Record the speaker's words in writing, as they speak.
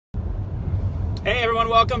Hey everyone,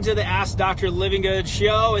 welcome to the Ask Dr. Living Good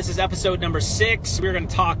show. This is episode number 6. We're going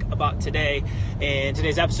to talk about today, in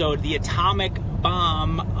today's episode, the atomic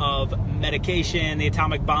bomb of medication, the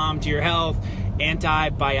atomic bomb to your health,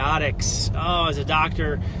 antibiotics. Oh, as a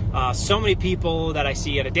doctor, so many people that I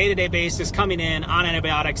see at a day-to-day basis coming in on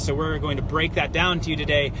antibiotics, so we're going to break that down to you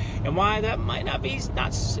today and why that might not be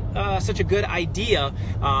such a good idea,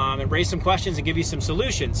 and raise some questions and give you some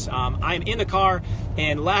solutions. I'm in the car,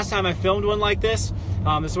 and last time I filmed one like this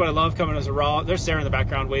is what I love coming as a raw. There's Sarah in the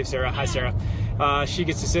background. Wave, Sarah. Hi, Sarah. She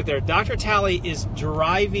gets to sit there. Dr. Tally is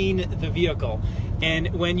driving the vehicle.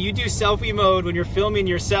 And when you do selfie mode, when you're filming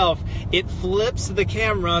yourself, it flips the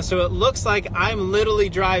camera so it looks like I'm literally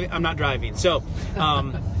driving. I'm not driving. So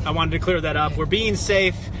I wanted to clear that up. We're being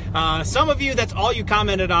safe. Some of you, that's all you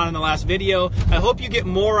commented on in the last video. I hope you get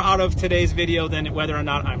more out of today's video than whether or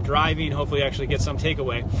not I'm driving. Hopefully you actually get some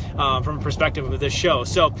takeaway from a perspective of this show.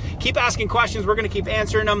 So keep asking questions. We're going to keep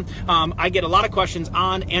answering them. I get a lot of questions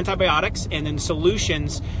on antibiotics and then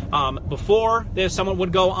solutions before someone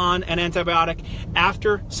would go on an antibiotic.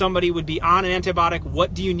 After somebody would be on an antibiotic,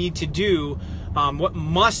 what do you need to do? What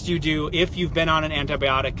must you do if you've been on an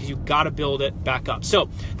antibiotic? Because you've got to build it back up. So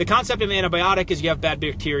the concept of an antibiotic is you have bad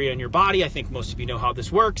bacteria in your body. I think most of you know how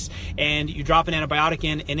this works. And you drop an antibiotic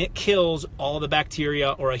in and it kills all the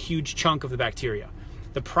bacteria or a huge chunk of the bacteria.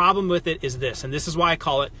 The problem with it is this, and this is why I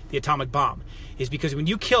call it the atomic bomb, is because when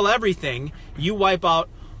you kill everything, you wipe out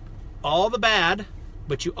all the bad,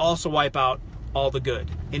 but you also wipe out all the good.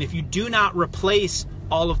 And if you do not replace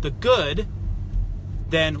all of the good,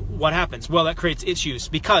 then what happens? Well, that creates issues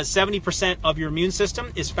because 70% of your immune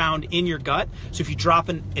system is found in your gut. So if you drop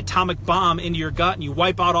an atomic bomb into your gut and you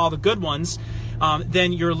wipe out all the good ones,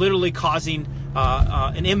 then you're literally causing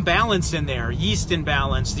an imbalance in there, yeast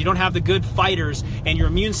imbalance. You don't have the good fighters and your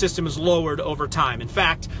immune system is lowered over time. In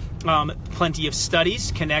fact, plenty of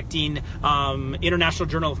studies connecting International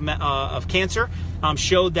Journal of Cancer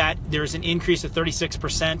showed that there's an increase of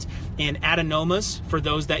 36% in adenomas for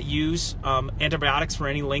those that use antibiotics for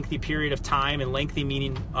any lengthy period of time, and lengthy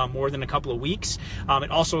meaning more than a couple of weeks.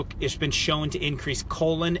 It also has been shown to increase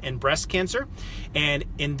colon and breast cancer. And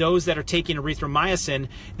in those that are taking erythromycin,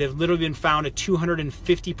 they've literally been found a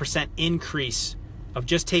 250% increase of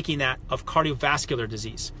just taking that of cardiovascular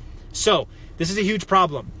disease. So this is a huge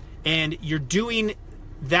problem. And you're doing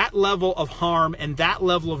that level of harm and that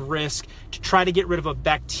level of risk to try to get rid of a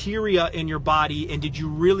bacteria in your body. And did you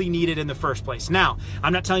really need it in the first place? Now,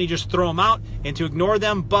 I'm not telling you just throw them out and to ignore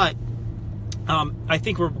them, but I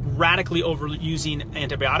think we're radically overusing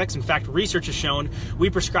antibiotics. In fact, research has shown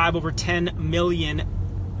we prescribe over 10 million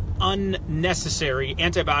unnecessary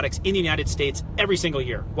antibiotics in the United States every single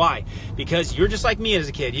year. Why? Because you're just like me as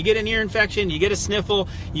a kid. You get an ear infection, you get a sniffle,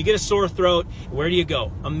 you get a sore throat. Where do you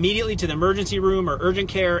go? Immediately to the emergency room or urgent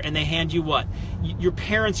care, and they hand you what? The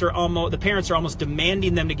parents are almost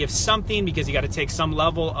demanding them to give something because you got to take some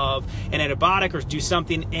level of an antibiotic or do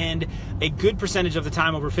something. And a good percentage of the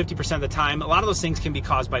time, over 50% of the time, a lot of those things can be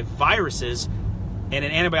caused by viruses. And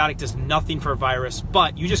an antibiotic does nothing for a virus,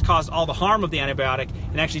 but you just caused all the harm of the antibiotic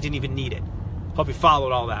and actually didn't even need it. Hope you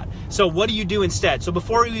followed all that. So what do you do instead? So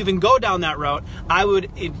before you even go down that route, I would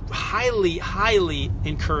highly, highly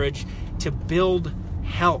encourage to build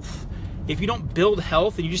health. If you don't build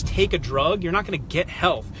health and you just take a drug, you're not going to get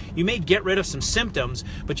health. You may get rid of some symptoms,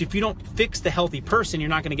 but if you don't fix the healthy person, you're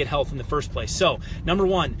not going to get health in the first place. So, number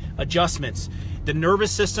one, adjustments. The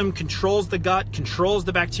nervous system controls the gut, controls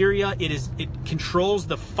the bacteria. It controls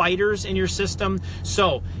the fighters in your system.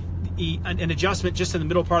 So, an adjustment just in the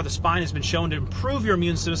middle part of the spine has been shown to improve your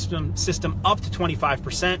immune system up to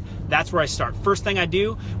 25%. That's where I start. First thing I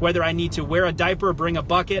do, whether I need to wear a diaper or bring a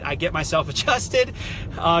bucket, I get myself adjusted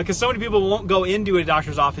because so many people won't go into a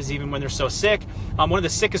doctor's office even when they're so sick. One of the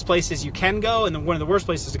sickest places you can go and then one of the worst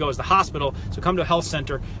places to go is the hospital. So come to a health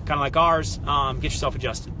center, kind of like ours, get yourself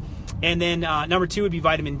adjusted. And then number 2 would be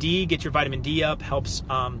vitamin D. Get your vitamin D up, helps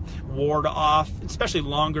ward off, especially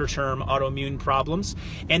longer term autoimmune problems.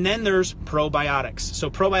 And then there's probiotics. So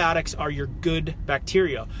probiotics are your good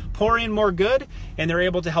bacteria. Pour in more good and they're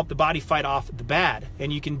able to help the body fight off the bad.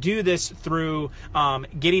 And you can do this through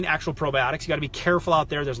getting actual probiotics. You got to be careful out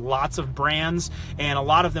there. There's lots of brands and a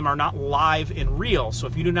lot of them are not live and real. So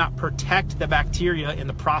if you do not protect the bacteria in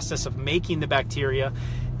the process of making the bacteria,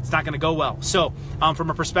 It's not going to go well. So from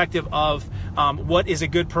a perspective of what is a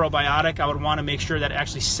good probiotic, I would want to make sure that it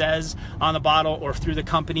actually says on the bottle or through the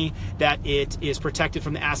company that it is protected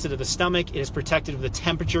from the acid of the stomach. It is protected from the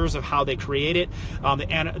temperatures of how they create it.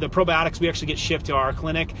 The probiotics we actually get shipped to our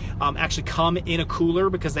clinic actually come in a cooler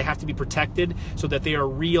because they have to be protected so that they are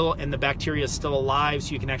real and the bacteria is still alive,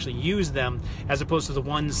 so you can actually use them, as opposed to the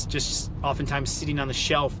ones just oftentimes sitting on the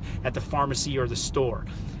shelf at the pharmacy or the store.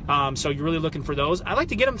 So you're really looking for those. I like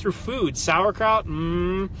to get them through food. Sauerkraut,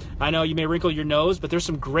 I know you may wrinkle your nose, but there's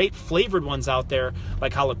some great flavored ones out there,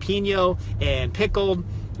 like jalapeno and pickled.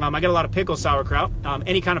 I get a lot of pickled sauerkraut.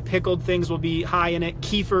 Any kind of pickled things will be high in it.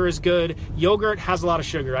 Kefir is good. Yogurt has a lot of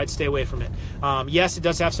sugar. I'd stay away from it. Yes, it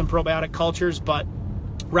does have some probiotic cultures, but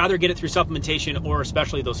rather get it through supplementation or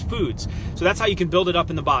especially those foods. So that's how you can build it up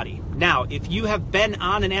in the body. Now, if you have been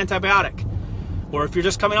on an antibiotic, or if you're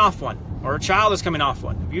just coming off one, or a child is coming off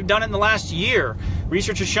one, if you've done it in the last year,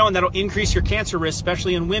 research has shown that'll increase your cancer risk,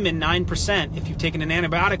 especially in women, 9% if you've taken an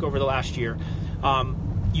antibiotic over the last year.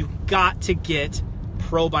 You've got to get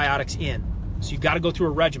probiotics in. So you've got to go through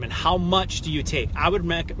a regimen. How much do you take? I would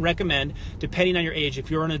recommend, depending on your age,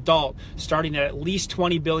 if you're an adult, starting at least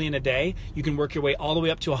 20 billion a day. You can work your way all the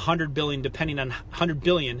way up to 100 billion, depending on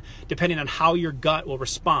how your gut will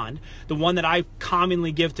respond. The one that I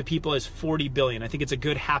commonly give to people is 40 billion. I think it's a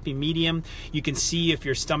good happy medium. You can see if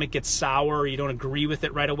your stomach gets sour or you don't agree with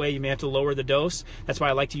it right away, you may have to lower the dose. That's why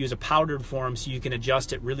I like to use a powdered form so you can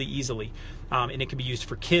adjust it really easily. And it can be used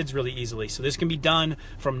for kids really easily. So this can be done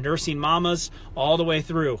from nursing mamas all the way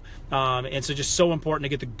through. And so just so important to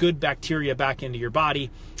get the good bacteria back into your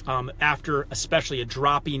body after especially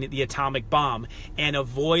dropping the atomic bomb, and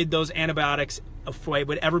avoid those antibiotics by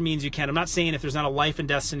whatever means you can. I'm not saying if there's not a life and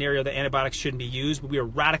death scenario that antibiotics shouldn't be used, but we are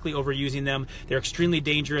radically overusing them. They're extremely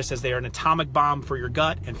dangerous as they are an atomic bomb for your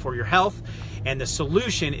gut and for your health. And the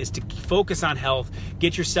solution is to focus on health,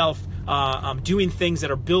 get yourself doing things that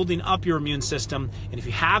are building up your immune system. And if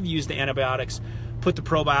you have used the antibiotics, put the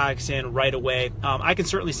probiotics in right away. I can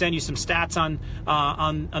certainly send you some stats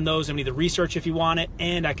on those. I mean, the research if you want it,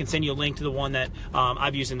 and I can send you a link to the one that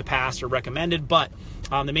I've used in the past or recommended. But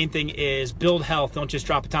the main thing is build health. Don't just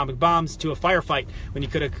drop atomic bombs to a firefight when you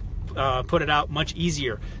could have put it out much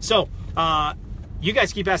easier. So you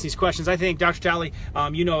guys keep asking these questions. I think, Dr. Talley,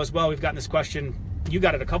 you know as well, we've gotten this question. You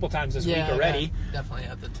got it a couple times this week already. Definitely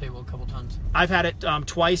at the table a couple times. I've had it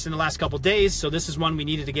twice in the last couple days, so this is one we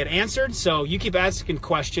needed to get answered. So you keep asking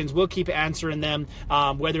questions. We'll keep answering them,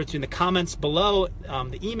 whether it's in the comments below,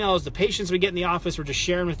 the emails, the patients we get in the office, or just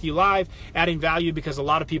sharing with you live, adding value, because a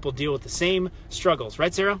lot of people deal with the same struggles.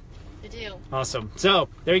 Right, Sarah? I do. Awesome. So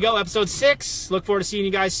there you go, episode 6. Look forward to seeing you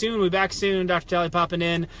guys soon. We'll be back soon. Dr. Talley popping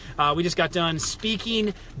in. We just got done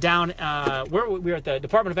speaking down where we were at the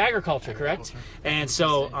Department of Agriculture, correct? And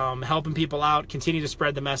so helping people out, continue to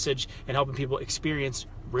spread the message, and helping people experience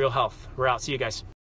real health. We're out. See you guys.